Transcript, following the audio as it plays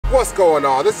What's going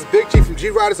on? This is Big G from G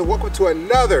Riders and welcome to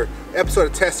another episode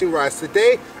of Testing Rides.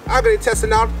 Today, I'm going to be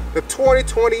testing out the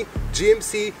 2020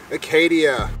 GMC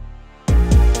Acadia.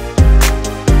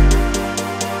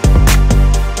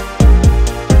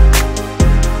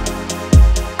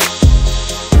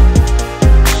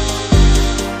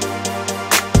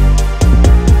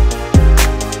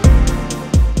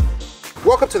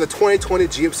 Welcome to the 2020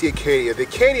 GMC Acadia. The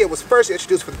Acadia was first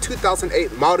introduced for the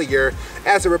 2008 model year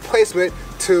as a replacement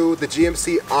to the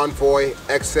GMC Envoy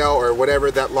XL or whatever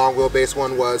that long wheelbase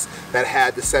one was that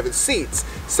had the 7 seats.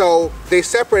 So they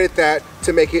separated that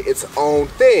to make it its own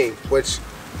thing, which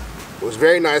was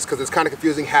very nice because it's kind of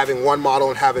confusing having one model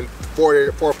and having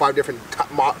four or five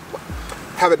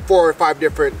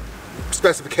different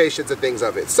specifications and things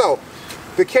of it. So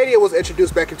the Acadia was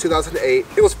introduced back in 2008.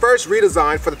 It was first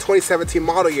redesigned for the 2017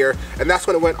 model year, and that's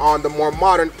when it went on the more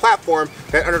modern platform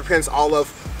that underpins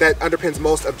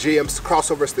most of GM's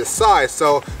crossovers this size.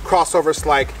 So crossovers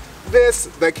like this,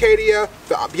 the Acadia,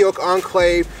 the Buick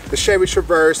Enclave, the Chevy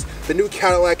Traverse, the new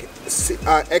Cadillac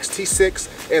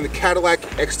XT6, and the Cadillac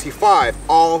XT5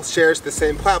 all shares the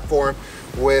same platform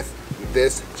with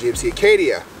this GMC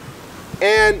Acadia.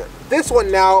 And this one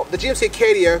now, the GMC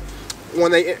Acadia, when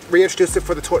they reintroduced it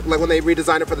for when they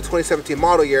redesigned it for the 2017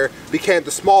 model year, became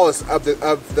the smallest of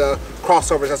the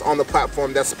crossovers that's on the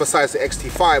platform. That's besides the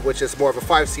XT5, which is more of a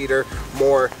 5-seater,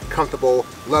 more comfortable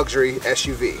luxury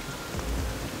SUV.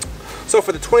 So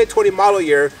for the 2020 model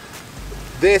year,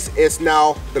 this is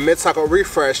now the mid-cycle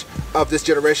refresh of this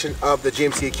generation of the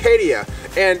GMC Acadia.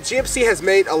 And GMC has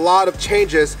made a lot of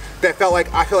changes that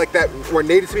I feel like that were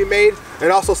needed to be made,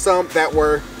 and also some that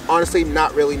were honestly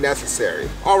not really necessary.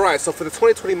 Alright, so for the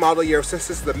 2020 model year, since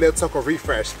this is the mid-cycle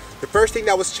refresh, the first thing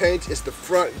that was changed is the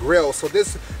front grille. So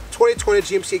this 2020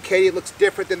 GMC Acadia looks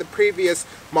different than the previous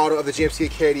model of the GMC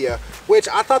Acadia, which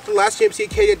I thought the last GMC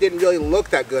Acadia didn't really look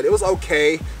that good. It was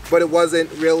okay, but it wasn't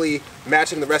really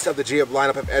matching the rest of the GM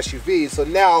lineup of SUVs. So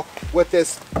now with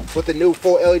the new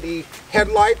full LED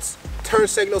headlights, turn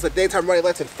signals, and daytime running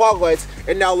lights and fog lights,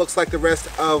 it now looks like the rest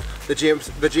of the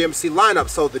GMC lineup.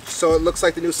 So it looks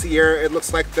like the new Sierra, it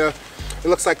looks like the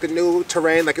new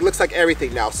Terrain, like it looks like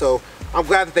everything now. So I'm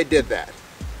glad that they did that,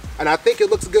 and I think it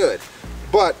looks good.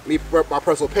 But my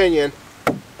personal opinion,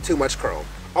 too much chrome.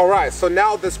 All right, so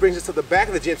now this brings us to the back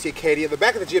of the GMC Acadia. The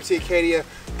back of the GMC Acadia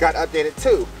got updated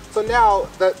too. So now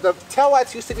the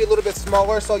taillights used to be a little bit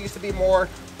smaller, so it used to be more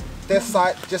this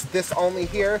side, just this only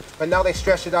here, but now they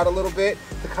stretched it out a little bit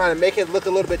to kind of make it look a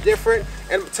little bit different.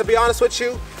 And to be honest with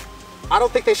you, I don't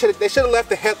think they should have left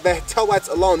the taillights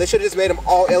alone. They should have just made them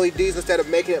all LEDs instead of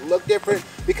making it look different,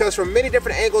 because from many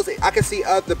different angles I can see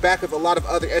the back of a lot of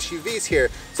other SUVs here.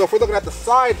 So if we're looking at the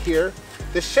side here,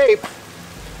 the shape,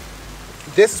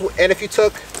 and if you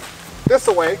took this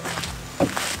away,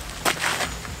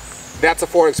 that's a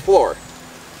Ford Explorer.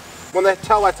 When the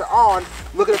taillights are on,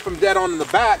 look at it from dead on in the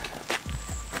back,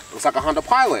 looks like a Honda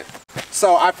Pilot.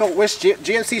 So I wish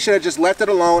GMC should have just left it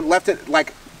alone, left it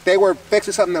like they were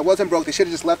fixing something that wasn't broke. They should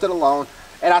have just left it alone,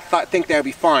 and I think that would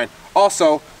be fine.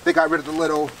 Also, they got rid of the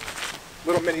little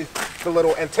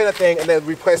antenna thing, and then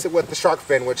replaced it with the shark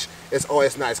fin, which is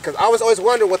always nice. Because I was always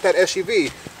wondering what that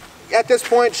SUV. At this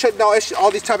point, should all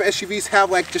these type of SUVs have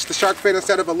like just the shark fin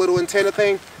instead of a little antenna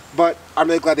thing? But I'm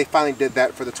really glad they finally did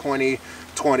that for the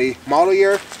 2020 model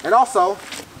year. And also,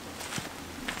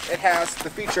 it has the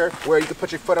feature where you can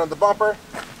put your foot on the bumper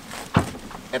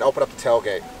and open up the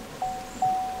tailgate.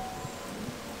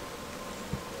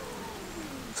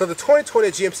 So the 2020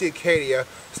 GMC Acadia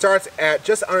starts at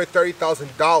just under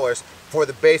 $30,000 for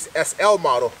the base SL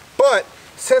model, but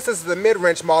since this is the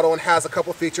mid-range model and has a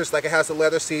couple features, like it has the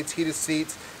leather seats, heated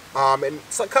seats, and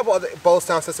a couple other Bose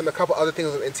sound system, a couple other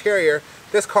things with interior,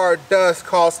 this car does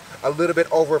cost a little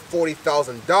bit over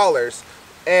 $40,000,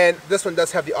 and this one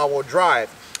does have the all-wheel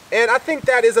drive. And I think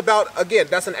that is about, again,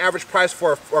 that's an average price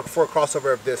for a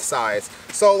crossover of this size.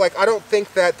 So like, I don't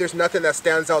think that there's nothing that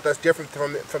stands out that's different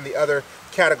from the other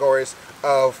categories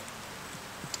of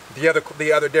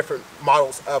the other different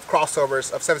models of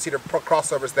crossovers, of 7-seater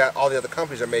crossovers that all the other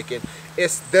companies are making.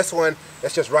 This one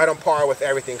it's just right on par with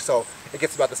everything. So it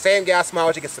gets about the same gas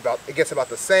mileage, it gets about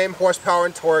the same horsepower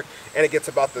and torque, and it gets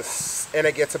about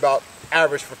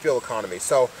average for fuel economy.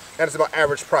 So, and it's about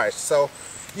average price. So,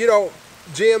 you know,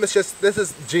 GM is just, this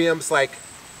is GM's like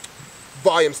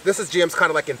volumes. This is GM's kind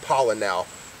of like Impala now,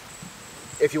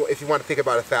 if you want to think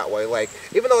about it that way. Like,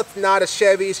 even though it's not a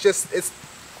Chevy,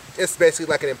 it's basically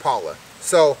like an Impala.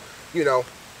 So, you know,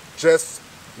 just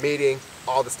meeting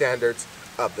all the standards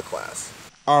of the class.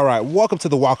 All right, welcome to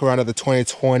the walk around of the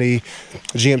 2020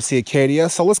 GMC Acadia.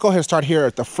 So let's go ahead and start here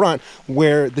at the front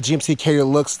where the GMC Acadia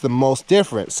looks the most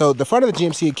different. So the front of the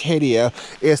GMC Acadia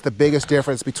is the biggest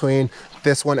difference between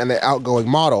this one and the outgoing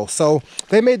model. So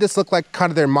they made this look like kind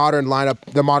of their modern lineup,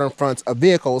 the modern fronts of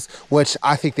vehicles, which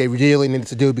I think they really needed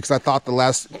to do because I thought the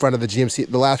last front of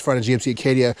GMC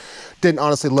Acadia didn't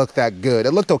honestly look that good.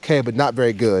 It looked okay, but not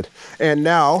very good. And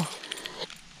now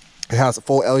it has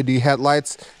full LED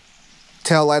headlights,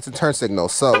 tail lights, and turn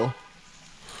signals. So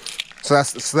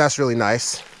that's really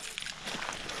nice.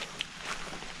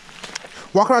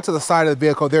 Walking around to the side of the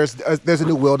vehicle, there's a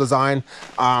new wheel design.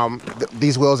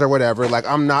 These wheels are whatever. Like,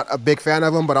 I'm not a big fan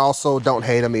of them, but also don't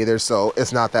hate them either, so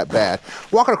it's not that bad.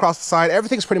 Walking across the side,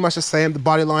 everything's pretty much the same. The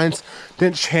body lines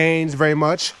didn't change very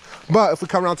much. But if we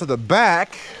come around to the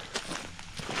back,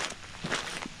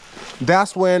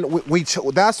 that's when the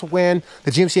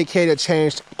GMC Acadia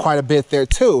changed quite a bit there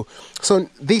too. So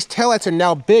these taillights are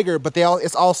now bigger, but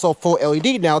it's also full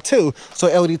LED now too. So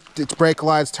LED brake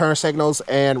lights, turn signals,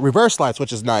 and reverse lights,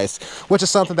 which is nice, which is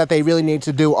something that they really need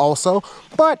to do also.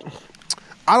 But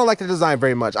I don't like the design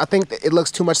very much. I think it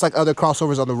looks too much like other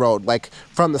crossovers on the road. Like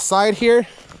from the side here,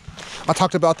 I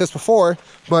talked about this before,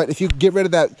 but if you get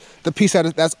rid of the piece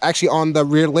that's actually on the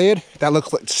rear lid, that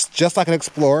looks just like an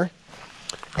Explorer.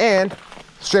 And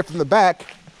straight from the back,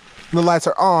 the lights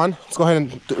are on. Let's go ahead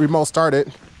and remote start it.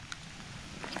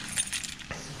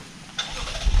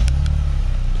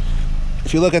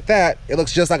 If you look at that, it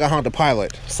looks just like a Honda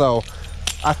Pilot. So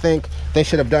I think they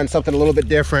should have done something a little bit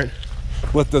different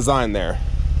with design there.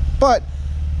 But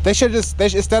they should just,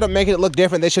 instead of making it look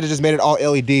different, they should have just made it all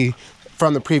LED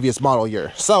from the previous model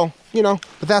year. So, you know,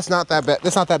 but that's not that bad.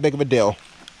 That's not that big of a deal.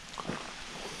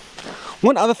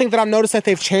 One other thing that I've noticed that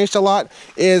they've changed a lot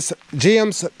is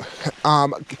GM's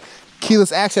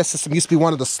keyless access system used to be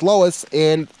one of the slowest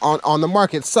on the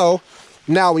market. So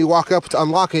now when you walk up to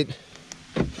unlock it,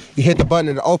 you hit the button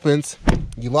and it opens.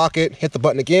 You lock it, hit the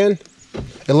button again,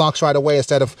 it locks right away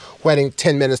instead of waiting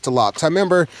 10 minutes to lock. So I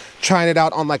remember trying it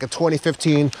out on like a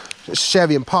 2015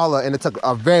 Chevy Impala, and it took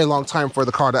a very long time for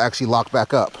the car to actually lock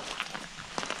back up.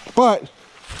 But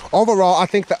overall, I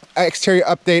think the exterior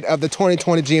update of the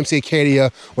 2020 GMC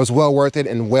Acadia was well worth it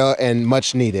and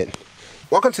much needed.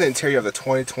 Welcome to the interior of the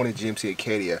 2020 GMC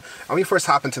Acadia. And when you first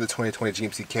hop into the 2020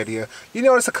 GMC Acadia, you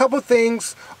notice a couple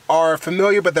things are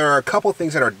familiar, but there are a couple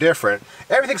things that are different.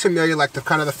 Everything's familiar, like the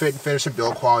kind of the fit and finish and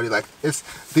build quality. Like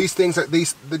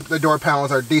the door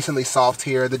panels are decently soft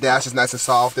here. The dash is nice and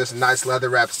soft. There's a nice leather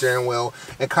wrapped steering wheel,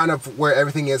 and kind of where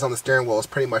everything is on the steering wheel is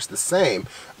pretty much the same.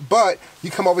 But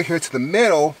you come over here to the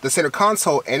middle, the center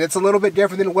console, and it's a little bit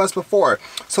different than it was before.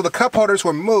 So the cup holders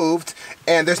were moved,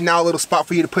 and there's now a little spot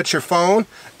for you to put your phone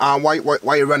while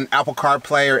you're running Apple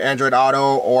CarPlay or Android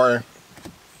Auto or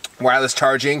wireless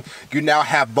charging. You now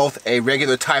have both a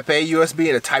regular Type A USB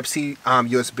and a Type C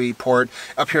USB port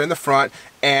up here in the front.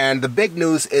 And the big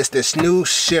news is this new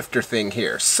shifter thing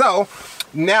here. So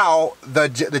now the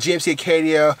GMC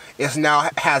Acadia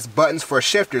has buttons for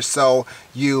shifters. So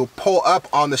you pull up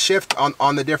on the shift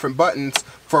on the different buttons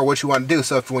for what you want to do.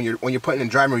 So if when you're putting in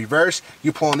drive and reverse,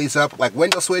 you pulling these up, like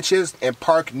window switches and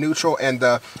park, neutral, and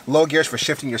the low gears for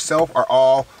shifting yourself are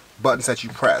all buttons that you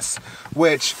press,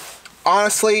 which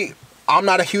honestly I'm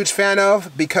not a huge fan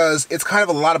of, because it's kind of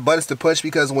a lot of buttons to push,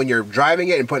 because when you're driving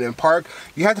it and putting it in park,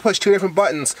 you have to push 2 different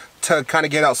buttons to kind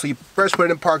of get out. So you first put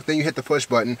it in park, then you hit the push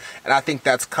button, and I think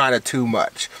that's kind of too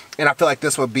much. And I feel like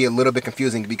this would be a little bit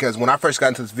confusing, because when I first got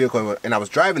into this vehicle and I was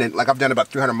driving it, like I've done about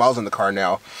 300 miles in the car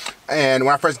now, and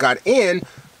when I first got in,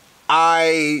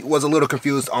 I was a little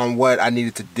confused on what I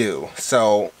needed to do.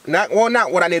 So not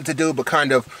what I needed to do, but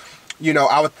kind of, you know,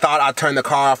 I thought I'd turn the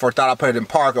car off or thought I'd put it in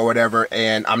park or whatever,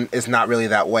 and it's not really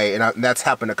that way. And that's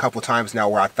happened a couple times now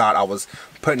where I thought I was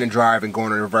putting in drive and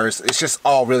going in reverse. It's just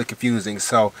all really confusing.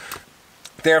 So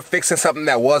they're fixing something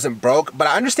that wasn't broke, but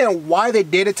I understand why they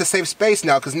did it, to save space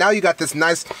now, because now you got this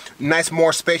nice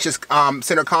more spacious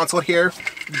center console here.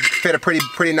 Fit a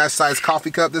pretty nice sized coffee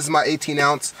cup. This is my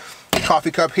 18-ounce coffee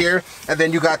cup here, and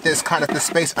then you got this kind of the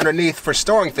space underneath for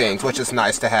storing things, which is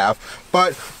nice to have.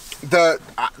 But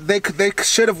they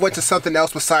should have went to something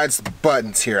else besides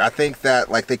buttons here. I think that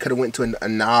like they could have went to a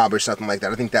knob or something like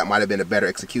that. I think that might have been a better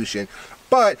execution,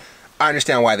 but I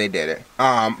understand why they did it.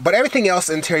 But everything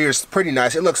else interior is pretty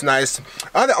nice. It looks nice.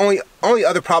 The only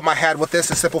other problem I had with this is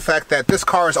the simple fact that this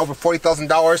car is over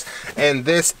 $40,000, and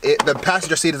the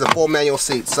passenger seat is a full manual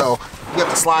seat. So you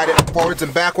have to slide it forwards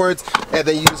and backwards, and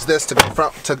then use this to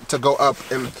go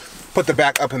up and put the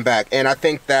back up and back. And I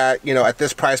think that, you know, at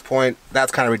this price point, that's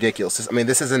kind of ridiculous. I mean,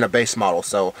 this isn't a base model,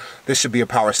 so this should be a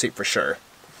power seat for sure.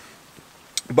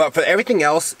 But for everything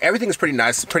else, everything is pretty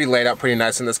nice, pretty laid out, pretty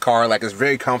nice in this car. Like, it's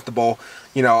very comfortable.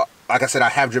 You know, like I said, I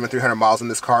have driven 300 miles in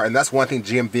this car, and that's one thing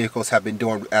GM vehicles have been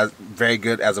doing very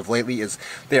good as of lately, is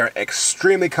they are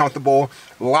extremely comfortable,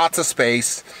 lots of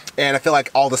space, and I feel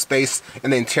like all the space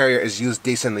in the interior is used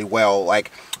decently well.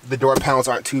 Like, the door panels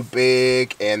aren't too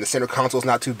big, and the center console is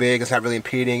not too big, it's not really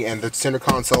impeding, and the center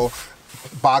console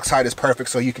box height is perfect,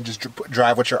 so you can just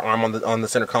drive with your arm on the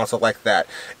center console like that.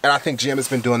 And I think GM has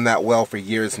been doing that well for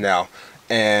years now,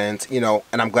 and you know,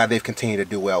 and I'm glad they've continued to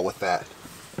do well with that.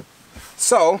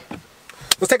 So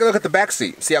let's take a look at the back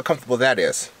seat, see how comfortable that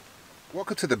is.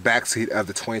 Welcome to the back seat of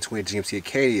the 2020 GMC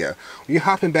Acadia. When you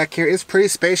hop in back here, it's pretty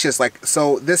spacious. Like,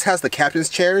 so this has the captain's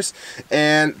chairs,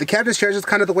 and the captain's chairs is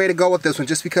kind of the way to go with this one,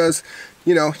 just because,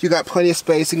 you know, you got plenty of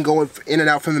space. You can go in and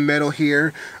out from the middle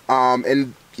here,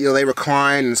 and you know, they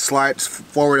recline and slide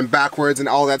forward and backwards and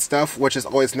all that stuff, which is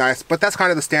always nice. But that's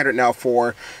kind of the standard now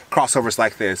for crossovers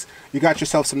like this. You got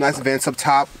yourself some nice vents up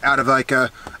top out of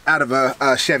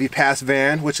a Chevy Pass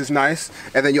van, which is nice.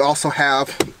 And then you also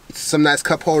have some nice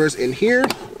cup holders in here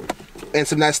and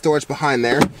some nice storage behind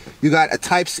there. You got a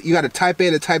Type A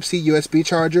and a Type C USB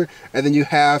charger, and then you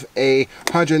have a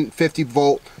 150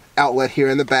 volt outlet here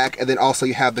in the back, and then also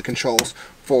you have the controls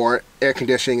for air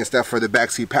conditioning and stuff for the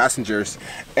backseat passengers.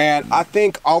 And I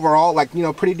think overall, like, you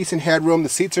know, pretty decent headroom. The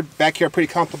seats are back here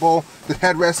pretty comfortable. The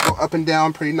headrests go up and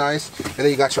down pretty nice, and then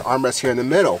you got your armrest here in the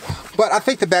middle. But I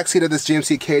think the backseat of this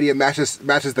GMC Acadia matches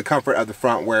the comfort of the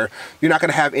front, where you're not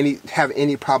going to have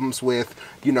any problems with,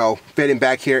 you know, fitting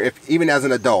back here, even as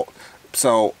an adult.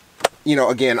 So, you know,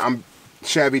 again,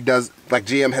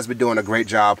 GM has been doing a great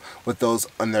job with those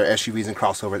on their SUVs and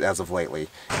crossovers as of lately.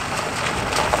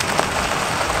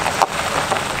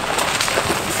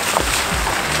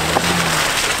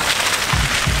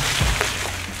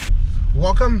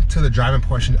 Welcome to the driving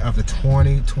portion of the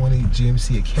 2020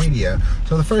 GMC Acadia.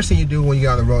 So the first thing you do when you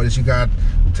get on the road is you got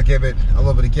to give it a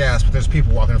little bit of gas, but there's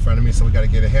people walking in front of me, so we got to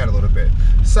get ahead a little bit.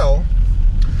 So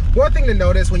one thing to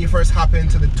notice when you first hop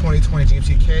into the 2020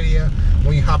 GMC Acadia,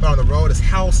 when you hop out on the road, is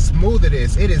how smooth it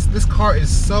is. This car is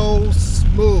so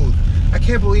smooth. I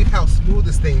can't believe how smooth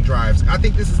this thing drives. I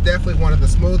think this is definitely one of the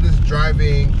smoothest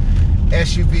driving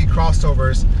SUV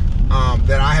crossovers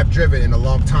that I have driven in a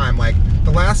long time. Like,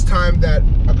 the last time that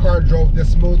a car drove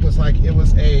this smooth was like, it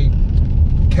was a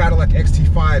Cadillac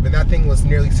XT5, and that thing was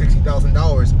nearly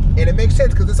 $60,000. And it makes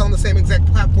sense because it's on the same exact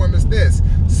platform as this.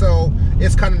 So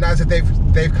it's kind of nice that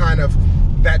they've kind of,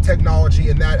 that technology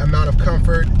and that amount of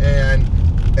comfort and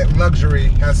luxury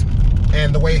has,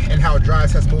 and the way and how it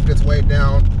drives has moved its way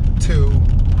down to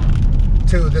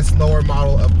this lower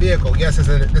model of vehicle. Yes,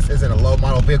 this isn't a low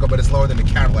model vehicle, but it's lower than the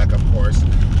Cadillac, of course.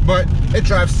 But it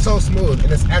drives so smooth,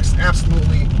 and it's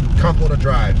absolutely comfortable to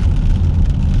drive.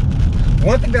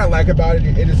 One thing that I like about it,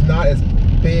 it is not as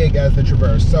big as the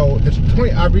Traverse. So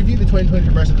I reviewed the 2020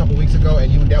 Traverse a couple weeks ago, and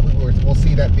you definitely will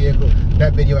see that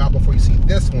video out before you see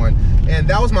this one. And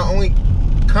that was my only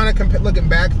looking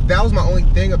back, that was my only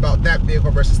thing about that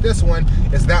vehicle versus this one,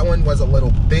 is that one was a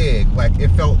little big. Like, it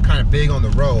felt kind of big on the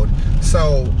road.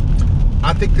 So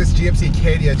I think this GMC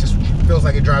Acadia just feels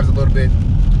like it drives a little bit,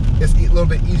 it's a little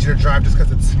bit easier to drive just because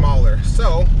it's smaller.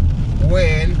 So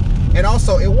and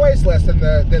also it weighs less than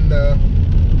the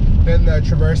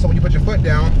Traverse. So when you put your foot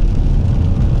down,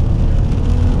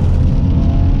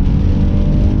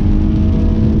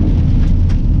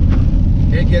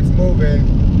 it gets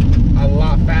moving a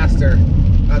lot faster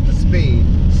at the speed.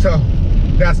 So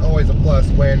that's always a plus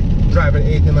when driving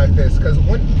anything like this, because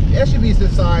when SUVs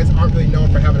this size aren't really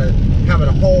known for having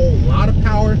a whole lot of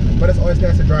power, but it's always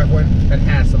nice to drive one that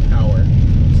has some power.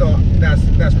 So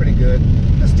that's pretty good.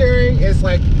 The steering is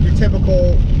like your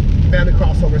typical family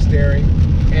crossover steering,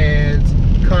 and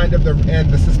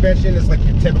the suspension is like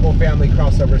your typical family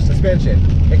crossover suspension.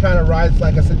 It kind of rides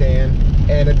like a sedan,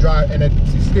 and it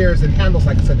steers and handles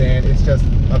like a sedan. It's just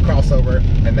a crossover,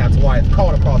 and that's why it's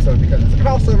called a crossover, because it's a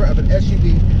crossover of an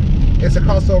SUV. It's a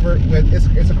crossover with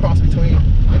it's a cross between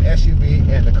an SUV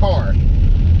and a car,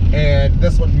 and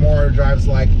this one more drives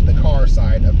like the car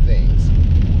side of things.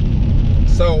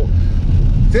 So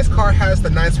this car has the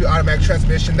 9-speed automatic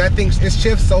transmission. That thing, it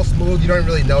shifts so smooth you don't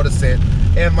really notice it.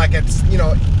 And like, it's, you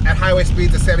know, at highway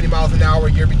speeds of 70 miles an hour,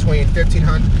 you're between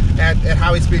 1500 at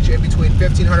highway speeds you're in between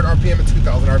 1500 RPM and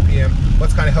 2000 RPM,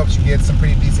 which kind of helps you get some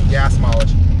pretty decent gas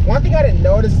mileage. One thing I didn't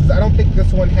notice is I don't think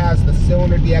this one has the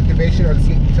cylinder deactivation, or the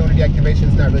cylinder deactivation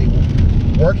is not really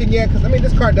working yet, because I mean,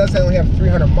 this car does only have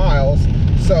 300 miles,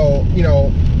 So, you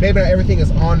know, maybe not everything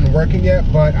is on and working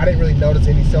yet, but I didn't really notice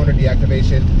any cylinder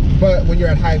deactivation. But when you're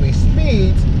at highway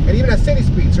speeds, and even at city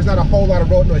speeds, there's not a whole lot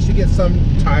of road noise. You get some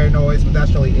tire noise, but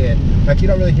that's really it. Like, you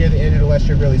don't really hear the engine unless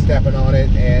you're really stepping on it.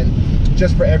 And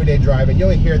just for everyday driving, you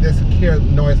only hear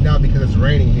noise now because it's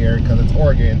raining here, because it's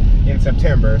Oregon in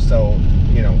September, so,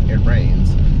 you know, it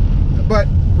rains. But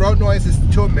road noise is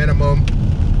to a minimum,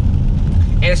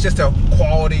 and it's just a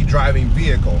quality driving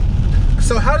vehicle.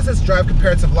 So how does this drive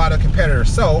compare to a lot of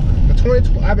competitors? So I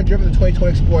haven't driven the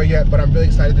 2020 Explorer yet, but I'm really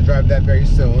excited to drive that very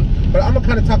soon. But I'm gonna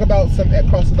kind of talk about some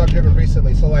crossovers I've driven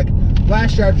recently. So like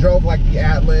last year I drove like the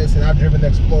Atlas, and I've driven the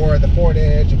Explorer, the Ford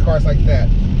Edge, and cars like that.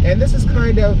 And this is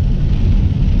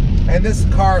this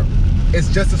car is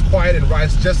just as quiet and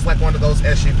rides just like one of those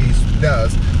SUVs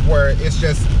does, where it's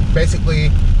just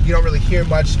basically you don't really hear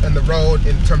much on the road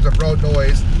in terms of road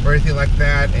noise or anything like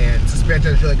that, and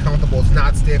suspension is really comfortable. It's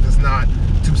not stiff, it's not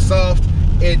too soft.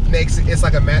 The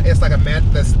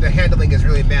handling is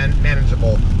really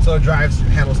manageable, so it drives and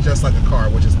handles just like a car,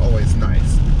 which is always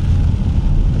nice.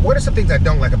 What are some things I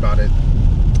don't like about it?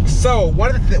 So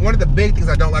one of the big things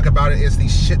I don't like about it is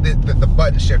the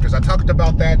button shifters. I talked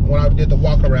about that when I did the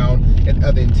walk around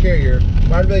of the interior,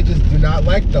 but I really just do not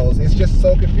like those. It's just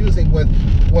so confusing with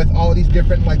all these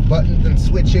different like buttons and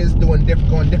switches going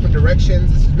different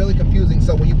directions. It's really confusing.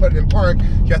 So when you put it in park,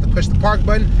 you have to push the park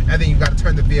button, and then you got to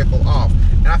turn the vehicle off.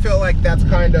 And I feel like it's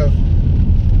kind of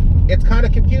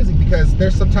confusing, because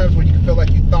there's sometimes when you feel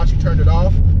like you thought you turned it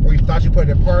off, or you thought you put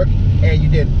it in park, and you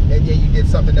did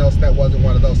something else that wasn't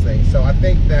one of those things. So I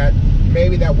think that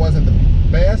maybe that wasn't the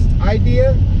best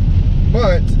idea,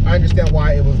 but I understand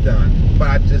why it was done, but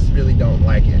I just really don't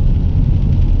like it.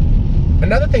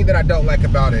 Another thing that I don't like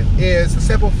about it is the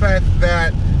simple fact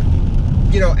that,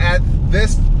 you know, at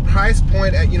this price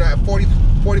point, at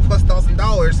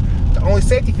 $40,000+, the only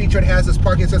safety feature it has is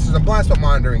parking sensors and blind spot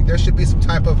monitoring. There should be some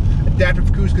type of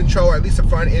adaptive cruise control, or at least a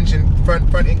front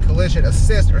end collision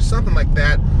assist or something like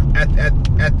that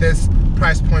at this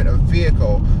price point of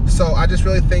vehicle. So I just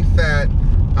really think that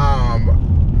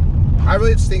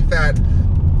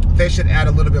they should add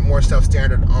a little bit more stuff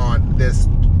standard on this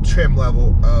trim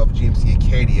level of GMC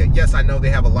Acadia. Yes, I know they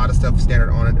have a lot of stuff standard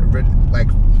on it like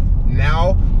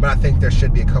now, but I think there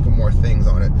should be a couple more things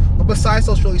on it. But besides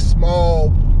those really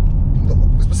small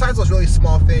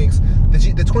things,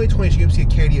 the 2020 GMC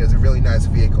Acadia is a really nice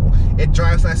vehicle. It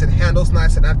drives nice, it handles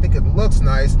nice, and I think it looks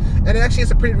nice. And it actually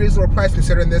is a pretty reasonable price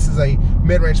considering this is a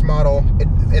mid-range model,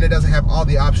 and it doesn't have all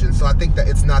the options. So I think that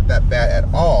it's not that bad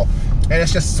at all. And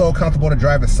it's just so comfortable to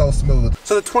drive, it's so smooth.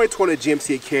 So the 2020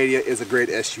 GMC Acadia is a great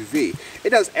SUV. It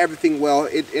does everything well,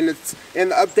 and the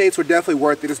updates were definitely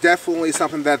worth it. It's definitely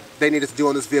something that they needed to do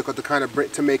on this vehicle to kind of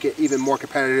to make it even more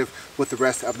competitive with the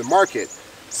rest of the market.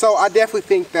 So I definitely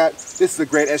think that this is a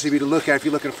great SUV to look at if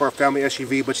you're looking for a family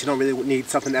SUV, but you don't really need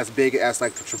something as big as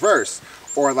like the Traverse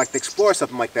or like the Explorer,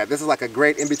 something like that. This is like a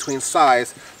great in-between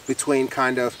size between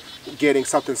kind of getting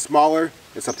something smaller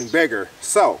and something bigger.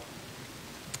 So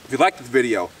if you liked this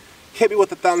video, hit me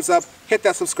with a thumbs up, hit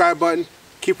that subscribe button,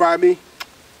 keep riding me.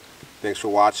 Thanks for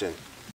watching.